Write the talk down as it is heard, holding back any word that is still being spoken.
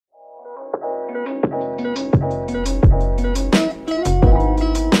So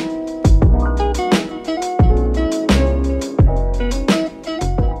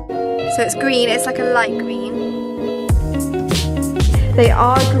it's green, it's like a light green. They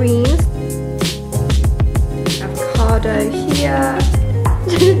are greens. Avocado here.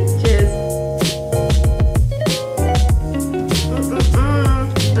 Cheers.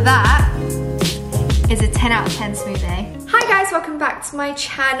 That is a 10 out of 10 smoothie. Hi guys, welcome back to my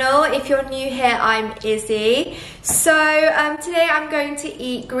channel. If you're new here, I'm Izzy. So today I'm going to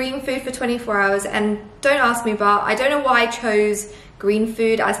eat green food for 24 hours, and don't ask me, but I don't know why I chose green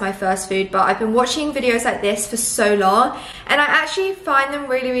food as my first food, but I've been watching videos like this for so long and I actually find them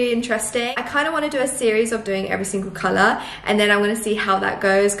really interesting. I kind of want to do a series of doing every single color, and then I'm going to see how that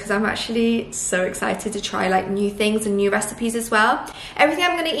goes because I'm actually so excited to try like new things and new recipes as well. Everything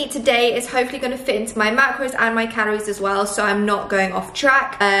I'm going to eat today is hopefully going to fit into my macros and my calories as well, so I'm not going off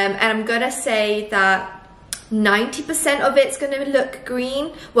track, and I'm going to say that 90% of it's going to look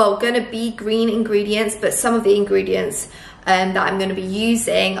green, well, going to be green ingredients, but some of the ingredients that I'm going to be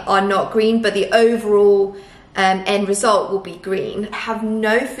using are not green, but the overall end result will be green. I have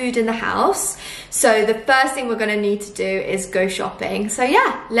no food in the house, so the first thing we're going to need to do is go shopping. So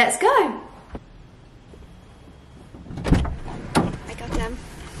yeah, let's go. I got them.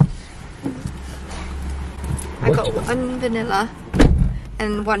 I got one vanilla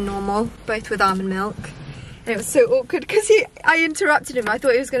and one normal, both with almond milk. And it was so awkward because I interrupted him. I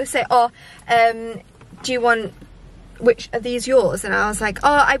thought he was going to say, oh, do you want, which are these yours? And I was like,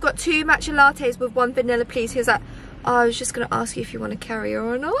 oh, I've got 2 matcha lattes with 1 vanilla, please. He was like, oh, I was just going to ask you if you want to carry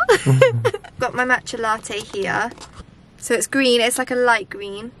or not. Got my matcha latte here. So it's green, it's like a light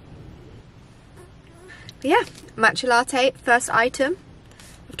green. But yeah, matcha latte, first item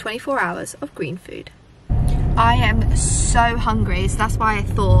of 24 hours of green food. I am so hungry, so that's why I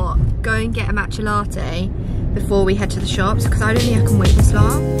thought go and get a matcha latte before we head to the shops, because I don't think I can wait this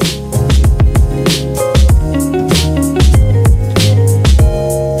long.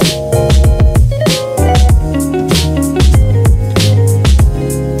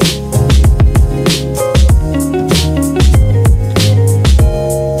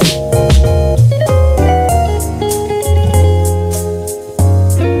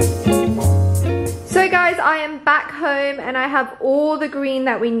 And I have all the green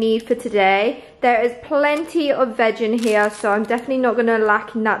that we need for today. There is plenty of veg in here, so I'm definitely not going to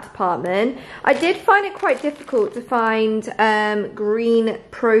lack in that department. I did find it quite difficult to find green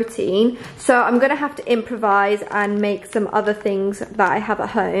protein, so I'm going to have to improvise and make some other things that I have at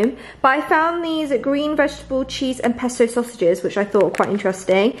home. But I found these green vegetable cheese and pesto sausages, which I thought were quite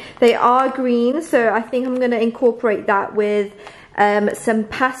interesting. They are green, so I think I'm going to incorporate that with some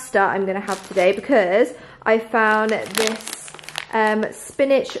pasta I'm going to have today, because I found this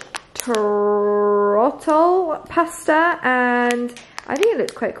spinach trottle pasta and I think it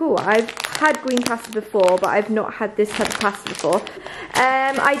looks quite cool. I've had green pasta before, but I've not had this type of pasta before.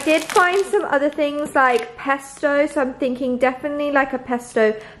 I did find some other things like pesto, so I'm thinking definitely like a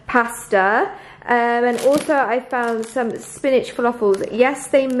pesto pasta. And also I found some spinach falafels. Yes,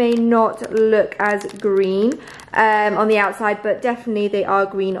 they may not look as green on the outside, but definitely they are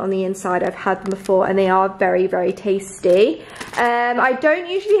green on the inside. I've had them before and they are very tasty. I don't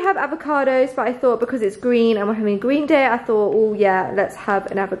usually have avocados, but I thought because it's green and we're having a green day, I thought, oh yeah, let's have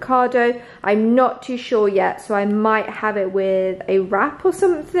an avocado. I'm not too sure yet, so I might have it with a wrap or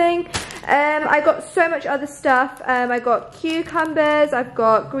something. I got so much other stuff. I got cucumbers, I've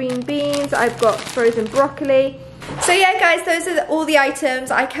got green beans, I've got frozen broccoli. So yeah guys, those are all the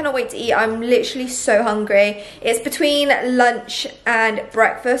items. I cannot wait to eat. I'm literally so hungry. It's between lunch and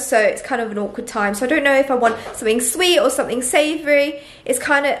breakfast, so it's kind of an awkward time. So I don't know if I want something sweet or something savoury. It's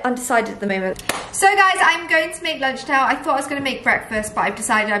kind of undecided at the moment. So guys, I'm going to make lunch now. I thought I was going to make breakfast, but I've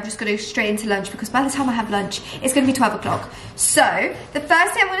decided I'm just going to go straight into lunch because by the time I have lunch, it's going to be 12 o'clock. So the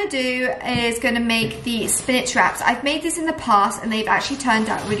first thing I'm going to do is going to make the spinach wraps. I've made this in the past and they've actually turned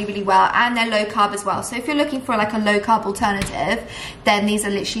out really well, and they're low carb as well. So if you're looking for like a low carb alternative, then these are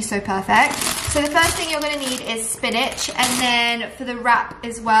literally so perfect. So the first thing you're going to need is spinach, and then for the wrap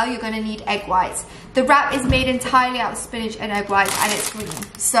as well, you're going to need egg whites. The wrap is made entirely out of spinach and egg whites, and it's green,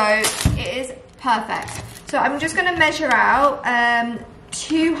 so it is perfect. So I'm just going to measure out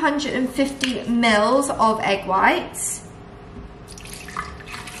 250 mils of egg whites.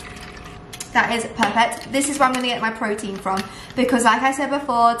 That is perfect. This is where I'm going to get my protein from, because like I said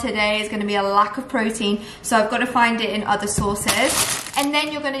before, today is going to be a lack of protein, so I've got to find it in other sources. And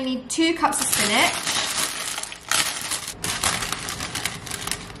then you're going to need 2 cups of spinach.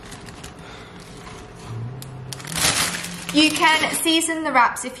 You can season the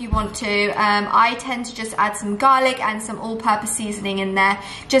wraps if you want to. I tend to just add some garlic and some all-purpose seasoning in there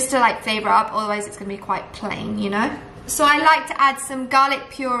just to like flavour up, otherwise it's going to be quite plain, you know. So I like to add some garlic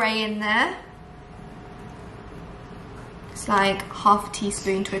puree in there. It's like half a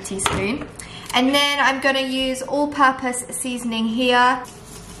teaspoon to a teaspoon. And then I'm going to use all-purpose seasoning here.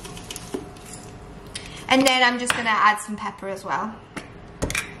 And then I'm just going to add some pepper as well.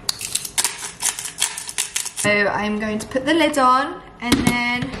 So I'm going to put the lid on and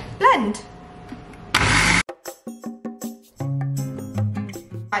then blend.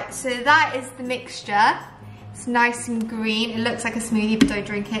 Right, so that is the mixture. It's nice and green. It looks like a smoothie, but don't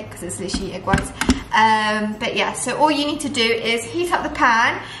drink it because it's literally egg whites. But yeah, so all you need to do is heat up the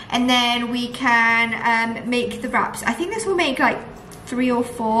pan and then we can make the wraps. I think this will make like 3 or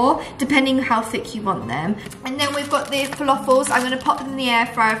 4, depending how thick you want them. And then we've got the falafels. I'm going to pop them in the air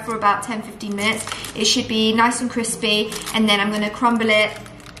fryer for about 10-15 minutes. It should be nice and crispy. And then I'm going to crumble it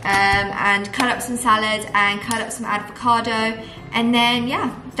and cut up some salad and cut up some avocado. And then,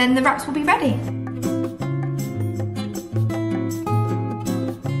 yeah, then the wraps will be ready.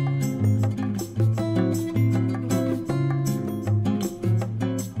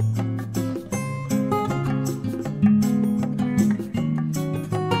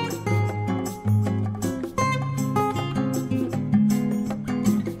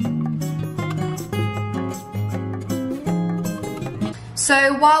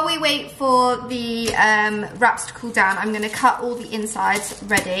 So while we wait for the wraps to cool down, I'm going to cut all the insides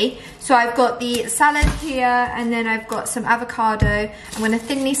ready. So I've got the salad here, and then I've got some avocado. I'm going to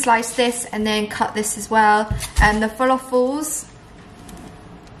thinly slice this and then cut this as well. And the falafels,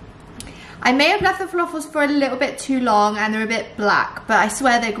 I may have left the falafels for a little bit too long and they're a bit black, but I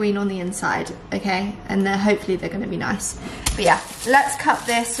swear they're green on the inside, okay? And hopefully they're going to be nice. But yeah, let's cut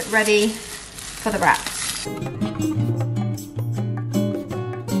this ready for the wraps.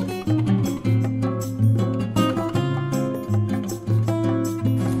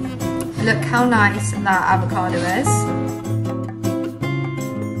 Look how nice that avocado is.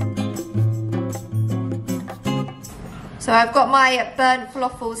 So I've got my burnt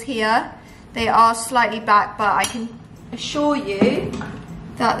falafels here. They are slightly black, but I can assure you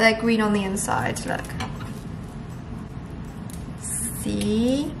that they're green on the inside. Look.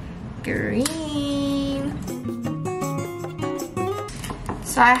 See? Green.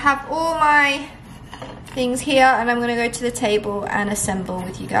 So I have all my things here and I'm going to go to the table and assemble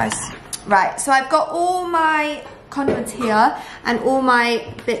with you guys. Right, so I've got all my condiments here and all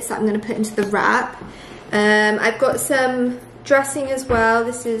my bits that I'm going to put into the wrap. I've got some dressing as well.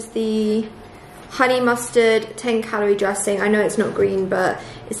 This is the honey mustard 10-calorie dressing. I know it's not green, but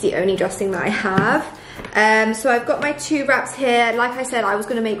it's the only dressing that I have. So I've got my 2 wraps here. Like I said, I was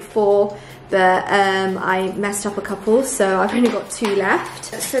going to make 4, but I messed up a couple, so I've only got 2 left.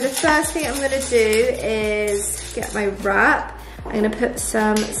 So the first thing I'm going to do is get my wrap. I'm going to put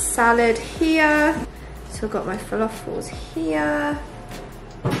some salad here. So I've got my falafels here.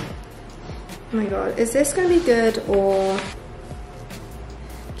 Oh my god, is this going to be good or...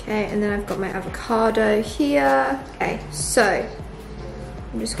 Okay, and then I've got my avocado here. Okay, so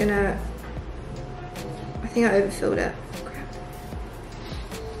I'm just going to... I think I overfilled it.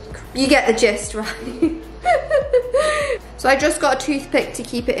 You get the gist, right? So I just got a toothpick to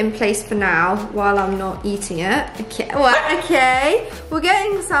keep it in place for now while I'm not eating it. Okay, well, okay, we're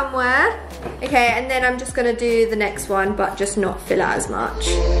getting somewhere. Okay, and then I'm just gonna do the next one, but just not fill out as much.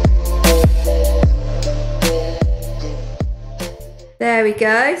 There we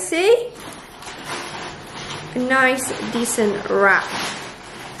go, see? A nice, decent wrap.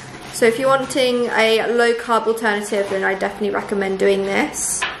 So if you're wanting a low carb alternative, then I definitely recommend doing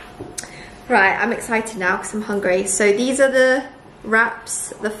this. Right, I'm excited now because I'm hungry. So these are the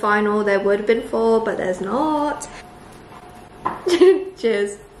wraps, the final. There would have been 4, but there's not.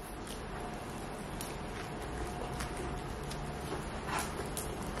 Cheers.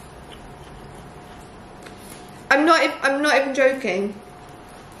 I'm not even joking.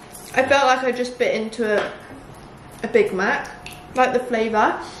 I felt like I just bit into a Big Mac, like the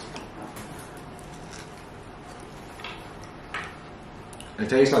flavour. It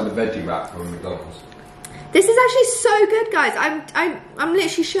tastes like the veggie wrap from McDonald's. This is actually so good, guys. I'm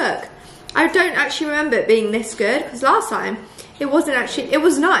literally shook. I don't actually remember it being this good because last time it wasn't actually. It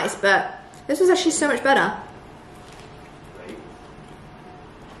was nice, but this was actually so much better.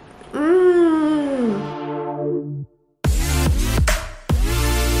 Mmm.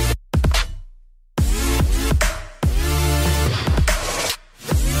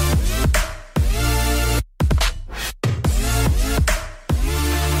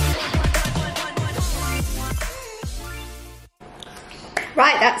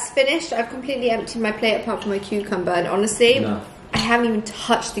 that's finished. I've completely emptied my plate apart from my cucumber, and honestly, I haven't even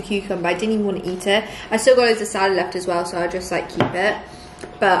touched the cucumber. I didn't even want to eat it. I still got loads of salad left as well, so I'll just like keep it.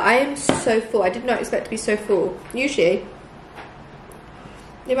 But I am so full. I did not expect to be so full. Usually,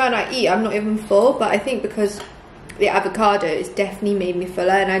 the amount I eat, I'm not even full, but I think because the avocado has definitely made me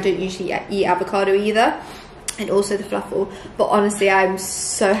fuller, and I don't usually eat avocado either. And also the fluffle, but honestly I'm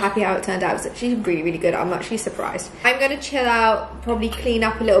so happy how it turned out. It's actually really, really good. I'm actually surprised. I'm gonna chill out, probably clean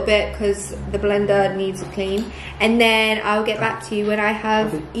up a little bit because the blender needs a clean, and then I'll get back to you when I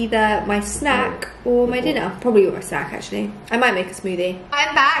have either my snack or my dinner. Probably my snack actually. I might make a smoothie.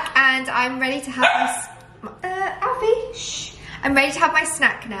 I'm back and I'm ready to have my Alfie, shh. I'm ready to have my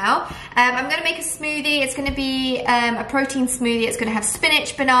snack now. I'm gonna make a smoothie. It's gonna be a protein smoothie. It's gonna have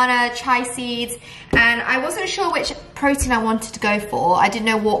spinach, banana, chia seeds, and I wasn't sure which protein I wanted to go for. I didn't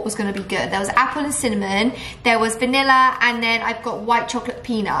know what was gonna be good. There was apple and cinnamon, there was vanilla, and then I've got white chocolate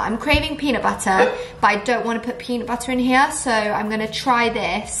peanut. I'm craving peanut butter, but I don't wanna put peanut butter in here, so I'm gonna try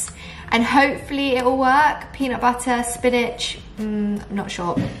this, and hopefully it'll work. Peanut butter, spinach, I'm not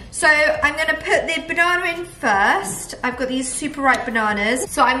sure. So I'm gonna put the banana in first. I've got these super ripe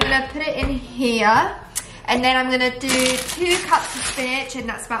bananas. So I'm gonna put it in here. And then I'm gonna do 2 cups of spinach, and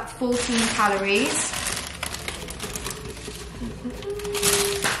that's about 14 calories.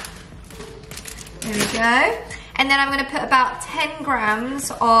 There we go. And then I'm gonna put about 10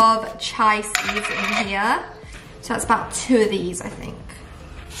 grams of chia seeds in here. So that's about 2 of these, I think.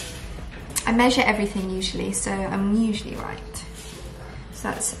 I measure everything usually, so I'm usually right. So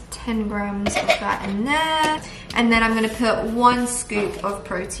that's 10 grams of that in there. And then I'm gonna put 1 scoop of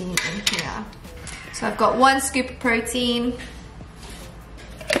protein in here. So I've got 1 scoop of protein,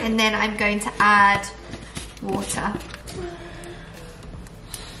 and then I'm going to add water.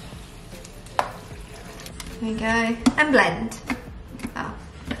 There we go, and blend.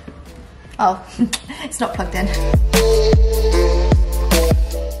 Oh, it's not plugged in.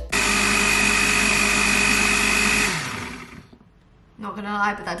 Not gonna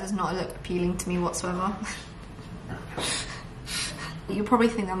lie, but that does not look appealing to me whatsoever. You probably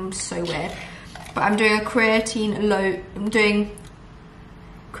think I'm so weird, but I'm doing a creatine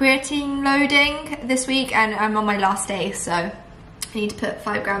loading this week, and I'm on my last day, so I need to put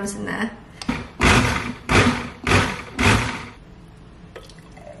 5 grams in there.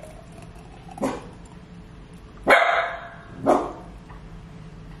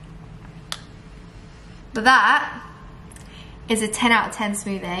 But that is a 10 out of 10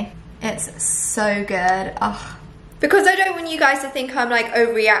 smoothie. It's so good. Oh. Because I don't want you guys to think I'm like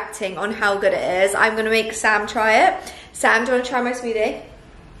overreacting on how good it is, I'm gonna make Sam try it. Sam, do you wanna try my smoothie?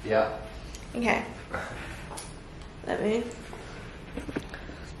 Yeah. Okay. Let me.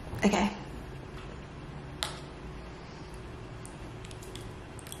 Okay.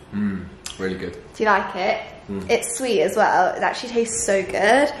 Really good. Do you like it? It's sweet as well. It actually tastes so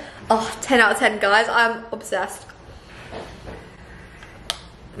good. Oh, 10 out of 10 guys, I'm obsessed.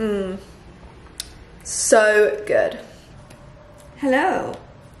 So good. Hello.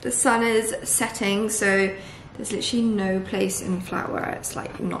 The sun is setting, so there's literally no place in the flat where it's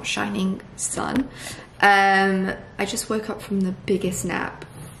like not shining sun. I just woke up from the biggest nap.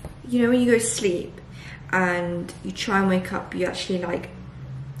 You know when you go to sleep and you try and wake up, you actually like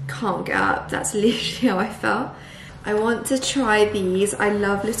can't get up. That's literally how I felt. I want to try these. I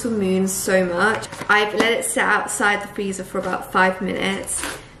love Little Moons so much. I've let it sit outside the freezer for about 5 minutes.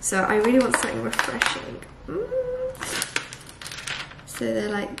 So I really want something refreshing. So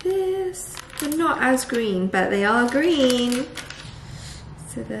they're like this. They're not as green, but they are green.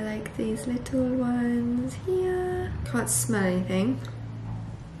 So they're like these little ones here. Can't smell anything.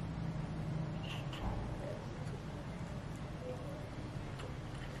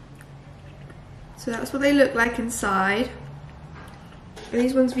 So that's what they look like inside. Are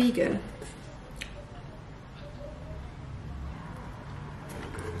these ones vegan?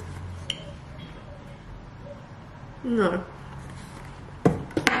 No.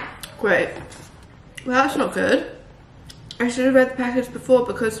 Great. Well, that's not good. I should have read the package before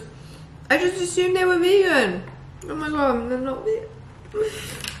because I just assumed they were vegan. Oh my god, they're not vegan.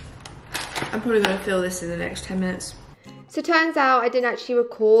 I'm probably going to fill this in the next 10 minutes. So it turns out I didn't actually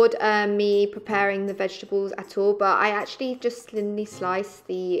record me preparing the vegetables at all, but I actually just thinly sliced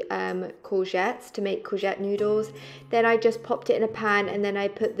the courgettes to make courgette noodles. Then I just popped it in a pan, and then I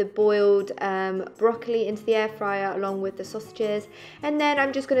put the boiled broccoli into the air fryer along with the sausages. And then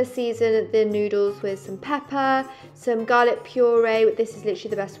I'm just going to season the noodles with some pepper, some garlic puree. This is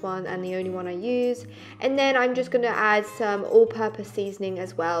literally the best one and the only one I use. And then I'm just going to add some all-purpose seasoning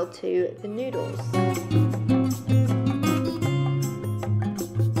as well to the noodles.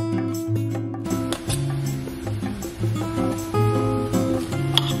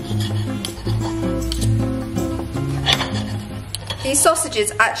 These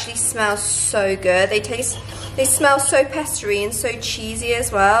sausages actually smell so good. They smell so pestery and so cheesy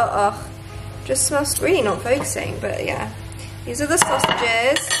as well. Oh, just smells really not focusing, but yeah. These are the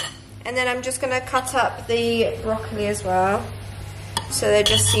sausages. And then I'm just gonna cut up the broccoli as well. So there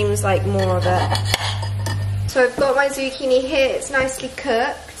just seems like more of it. So I've got my zucchini here, it's nicely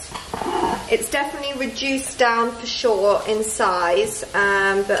cooked. It's definitely reduced down for sure in size,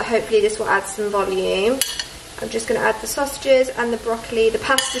 but hopefully this will add some volume. I'm just going to add the sausages and the broccoli. The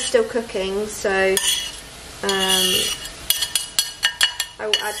pasta's still cooking, so I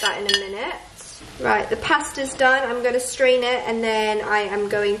will add that in a minute. Right, the pasta's done. I'm going to strain it and then I am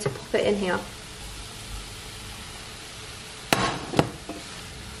going to pop it in here.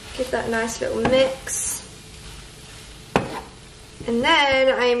 Give that a nice little mix. And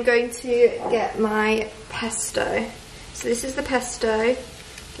then I am going to get my pesto. So this is the pesto.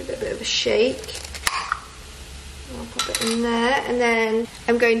 Give it a bit of a shake. I'll pop it in there. And then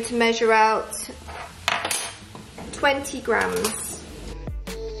I'm going to measure out 20 grams.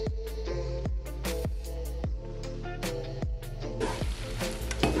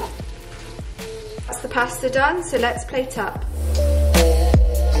 That's the pasta done, so let's plate up.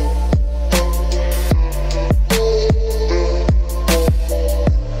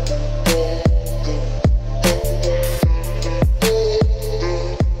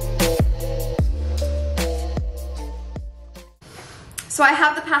 So I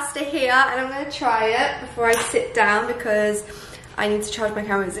have the pasta here and I'm going to try it before I sit down because I need to charge my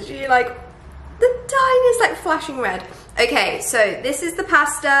camera. It's literally like the tiniest like flashing red. Okay, so this is the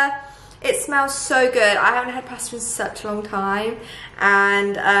pasta. It smells so good. I haven't had pasta in such a long time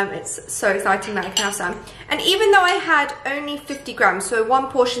and it's so exciting that I can have some. And even though I had only 50 grams, so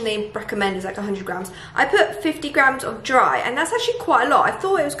one portion they recommend is like 100 grams, I put 50 grams of dry and that's actually quite a lot. I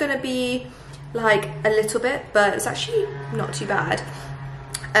thought it was going to be like a little bit, but it's actually not too bad.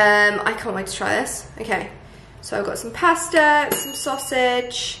 I can't wait to try this. Okay, so I've got some pasta, some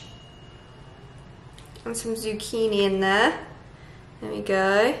sausage, and some zucchini in there. There we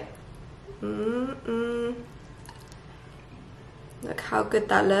go. Look how good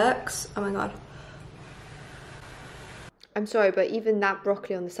that looks. Oh my god. I'm sorry, but even that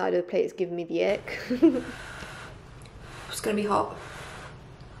broccoli on the side of the plate is giving me the ick. It's gonna be hot.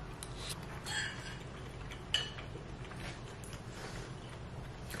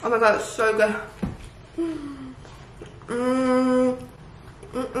 Oh my god, it's so good.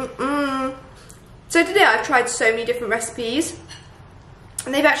 So today I've tried so many different recipes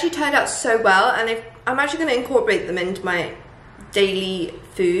and they've actually turned out so well, and I'm actually going to incorporate them into my daily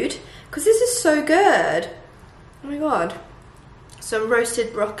food because this is so good. Oh my god. Some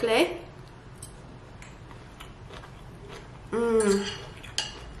roasted broccoli.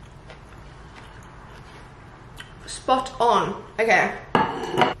 Spot on. Okay.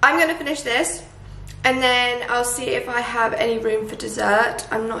 I'm going to finish this and then I'll see if I have any room for dessert.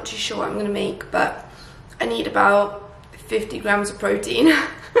 I'm not too sure what I'm going to make, but I need about 50 grams of protein.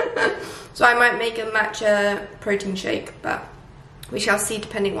 So I might make a matcha protein shake, but we shall see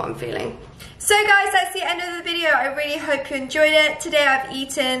depending what I'm feeling. So guys, that's the end of the video. I really hope you enjoyed it. Today I've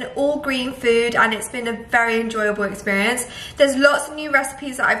eaten all green food and it's been a very enjoyable experience. There's lots of new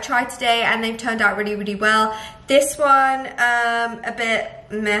recipes that I've tried today and they've turned out really, really well. This one, a bit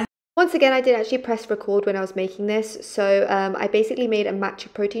meh. Once again, I did actually press record when I was making this, so I basically made a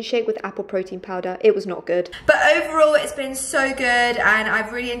matcha protein shake with apple protein powder. It was not good. But overall, it's been so good and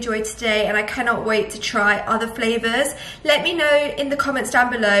I've really enjoyed today and I cannot wait to try other flavours. Let me know in the comments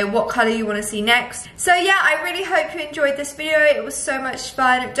down below what colour you want to see next. So yeah, I really hope you enjoyed this video. It was so much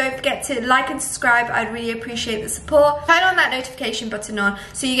fun. Don't forget to like and subscribe. I'd really appreciate the support. Turn on that notification button on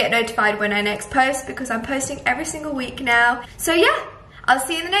so you get notified when I next post because I'm posting every single week now. So yeah. I'll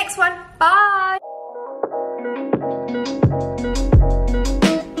see you in the next one. Bye!